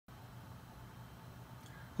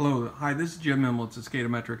Hello, hi, this is Jim Imlitz at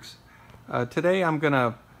SCADAmetrics. Today I'm going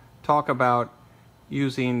to talk about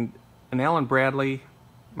using an Allen Bradley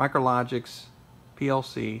MicroLogix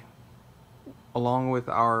PLC along with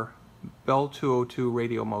our Bell 202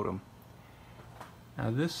 radio modem. Now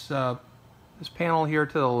this panel here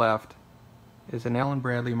to the left is an Allen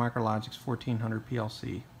Bradley MicroLogix 1400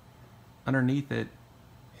 PLC. Underneath it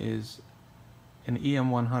is an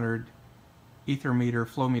EM100 EtherMeter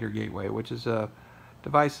flow meter gateway, which is a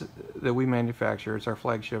device that we manufacture. It's our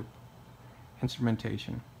flagship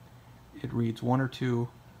instrumentation. It reads 1 or 2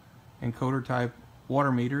 encoder type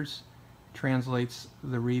water meters, translates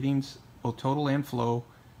the readings, both total and flow,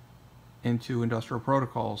 into industrial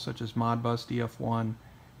protocols such as Modbus, DF1,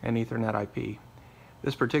 and Ethernet IP.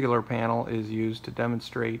 This particular panel is used to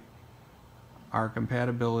demonstrate our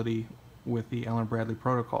compatibility with the Allen Bradley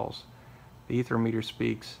protocols. The EtherMeter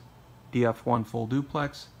speaks DF1 full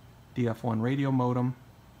duplex, DF1 radio modem,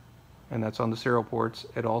 and that's on the serial ports.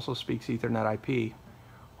 It also speaks Ethernet IP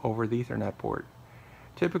over the Ethernet port.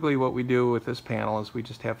 Typically what we do with this panel is we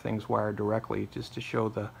just have things wired directly just to show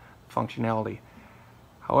the functionality.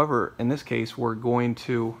 However, in this case we're going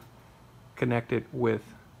to connect it with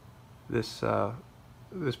this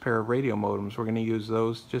this pair of radio modems. We're going to use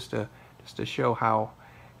those just to show how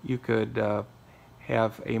you could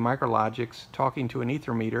have a MicroLogix talking to an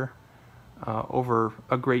EtherMeter over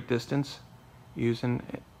a great distance using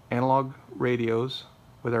analog radios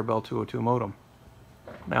with our Bell 202 modem.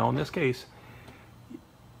 Now in this case,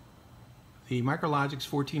 the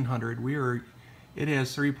MicroLogix 1400, it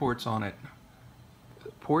has 3 ports on it.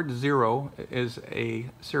 Port 0 is a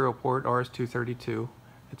serial port, RS-232.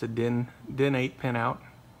 It's a DIN 8 pin out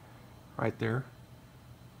right there.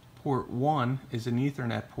 Port 1 is an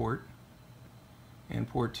Ethernet port, and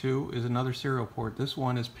port 2 is another serial port. This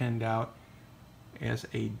one is pinned out as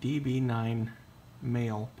a DB9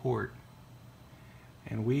 male port,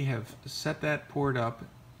 and we have set that port up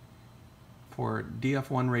for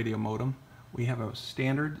DF1 radio modem. We have a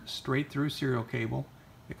standard straight through serial cable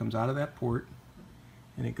that comes out of that port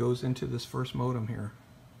and it goes into this first modem here.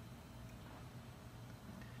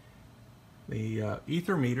 The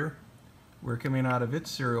EtherMeter, we're coming out of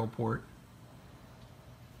its serial port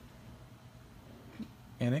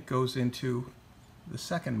and it goes into the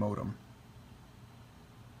second modem.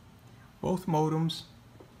 Both modems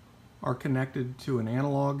are connected to an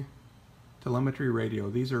analog telemetry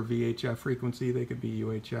radio. These are VHF frequency, they could be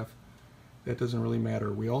UHF, that doesn't really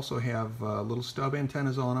matter. We also have little stub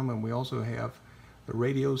antennas on them, and we also have the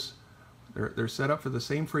radios. They're set up for the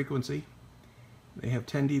same frequency. They have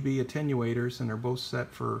 10 dB attenuators and they're both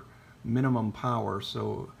set for minimum power,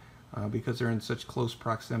 so because they're in such close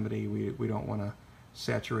proximity, we don't want to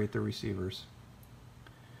saturate the receivers.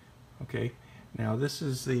 Okay. Now this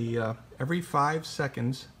is the every 5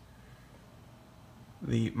 seconds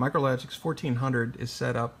the MicroLogix 1400 is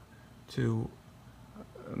set up to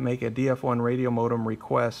make a DF1 radio modem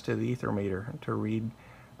request to the EtherMeter to read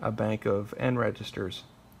a bank of N registers.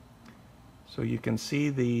 So you can see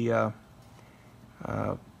the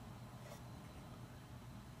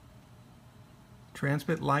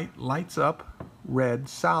transmit light lights up red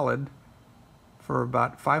solid for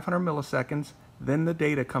about 500 milliseconds, then the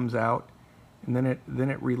data comes out, and then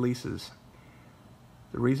it releases.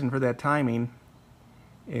 The reason for that timing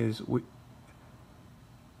is we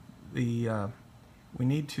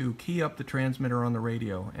need to key up the transmitter on the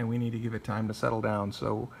radio, and we need to give it time to settle down.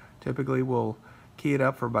 So typically we'll key it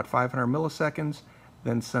up for about 500 milliseconds,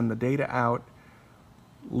 then send the data out,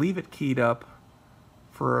 leave it keyed up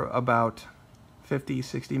for about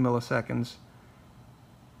 50-60 milliseconds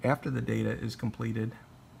after the data is completed,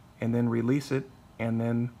 and then release it, and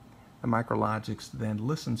then the MicroLogix then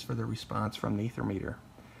listens for the response from the EtherMeter.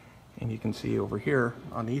 And you can see over here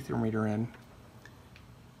on the EtherMeter end,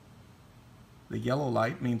 the yellow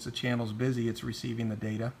light means the channel's busy, it's receiving the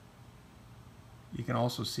data. You can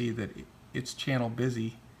also see that its channel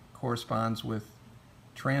busy corresponds with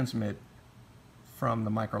transmit from the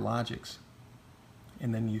MicroLogix.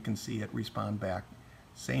 And then you can see it respond back.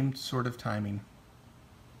 Same sort of timing.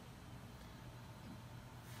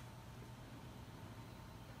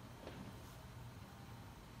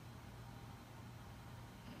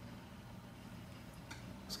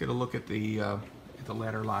 Let's get a look at the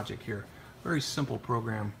ladder logic here. Very simple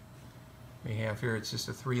program we have here. It's just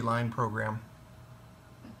a 3-line program.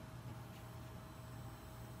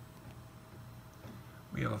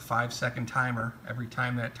 We have a 5-second timer. Every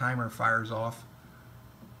time that timer fires off,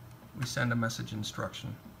 we send a message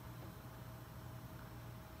instruction.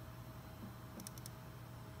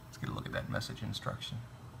 Let's get a look at that message instruction.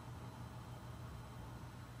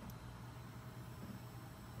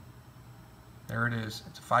 There it is.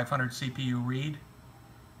 It's a 500 CPU read.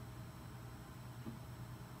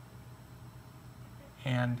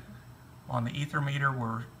 And on the EtherMeter,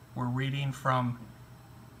 we're reading from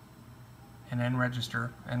an N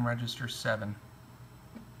register 7.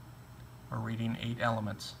 We're reading 8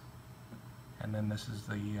 elements. And then this is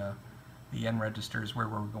the N registers where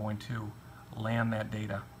we're going to land that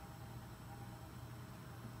data.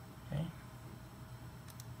 Okay.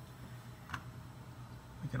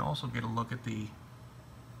 We can also get a look at the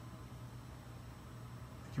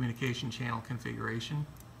communication channel configuration.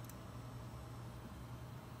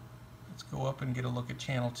 Let's go up and get a look at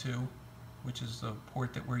channel 2, which is the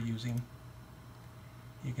port that we're using.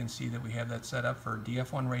 You can see that we have that set up for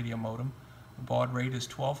DF1 radio modem. The baud rate is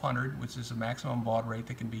 1200, which is the maximum baud rate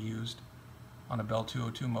that can be used on a Bell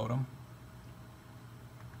 202 modem.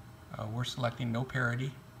 We're selecting no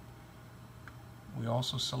parity. We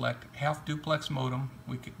also select half duplex modem.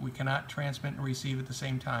 We cannot transmit and receive at the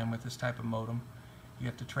same time with this type of modem. You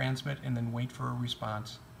have to transmit and then wait for a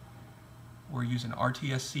response. We're using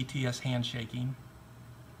RTS CTS handshaking,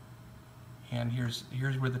 and here's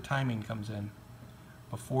where the timing comes in.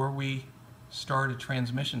 Before we start a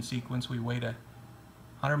transmission sequence, we wait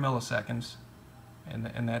 100 milliseconds,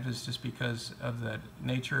 and that is just because of the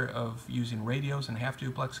nature of using radios and half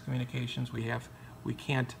duplex communications. We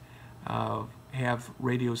can't have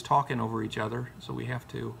radios talking over each other, so we have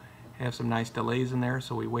to have some nice delays in there.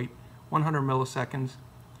 So we wait 100 milliseconds,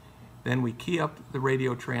 then we key up the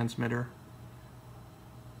radio transmitter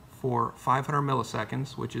for 500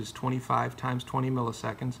 milliseconds, which is 25 times 20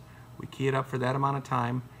 milliseconds. We key it up for that amount of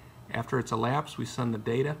time. After it's elapsed, we send the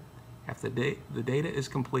data. After the data is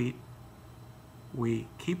complete, we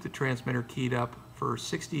keep the transmitter keyed up for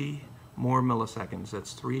 60 more milliseconds.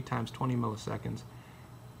 That's 3 times 20 milliseconds.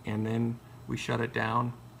 And then we shut it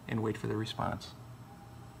down and wait for the response.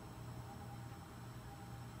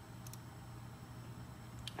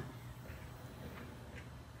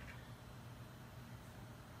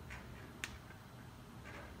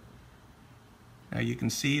 Now you can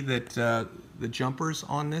see that the jumpers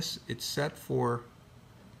on this, it's set for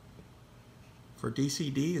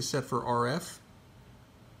DCD is set for RF.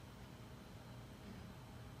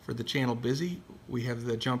 For the channel busy, we have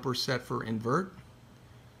the jumper set for invert.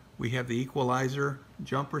 We have the equalizer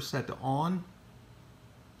jumper set to on,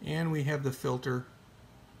 and we have the filter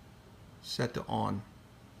set to on.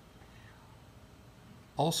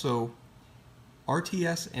 Also,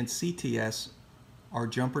 RTS and CTS are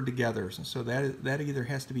jumpered together, so that either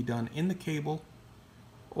has to be done in the cable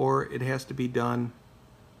or it has to be done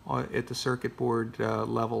at the circuit board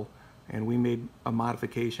level, and we made a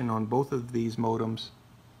modification on both of these modems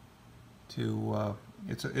to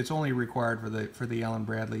it's only required for the Allen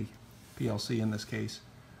Bradley PLC in this case,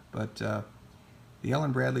 but the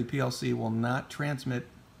Allen Bradley PLC will not transmit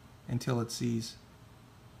until it sees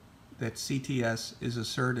that CTS is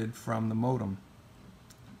asserted from the modem.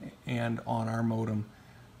 And on our modem,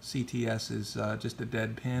 CTS is just a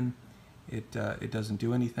dead pin. It doesn't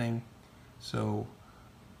do anything. So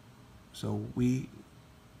we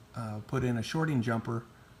put in a shorting jumper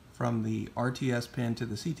from the RTS pin to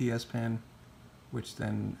the CTS pin, which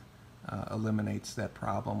then eliminates that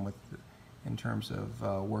problem in terms of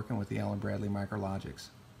working with the Allen Bradley MicroLogix.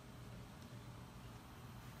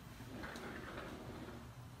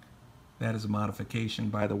 That is a modification,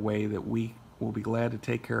 by the way, that we will be glad to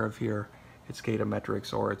take care of here at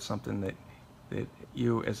SCADAmetrics, or it's something that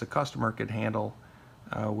you as a customer could handle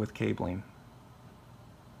with cabling.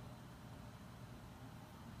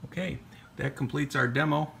 Okay, that completes our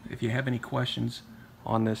demo. If you have any questions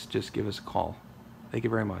on this, just give us a call. Thank you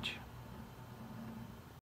very much.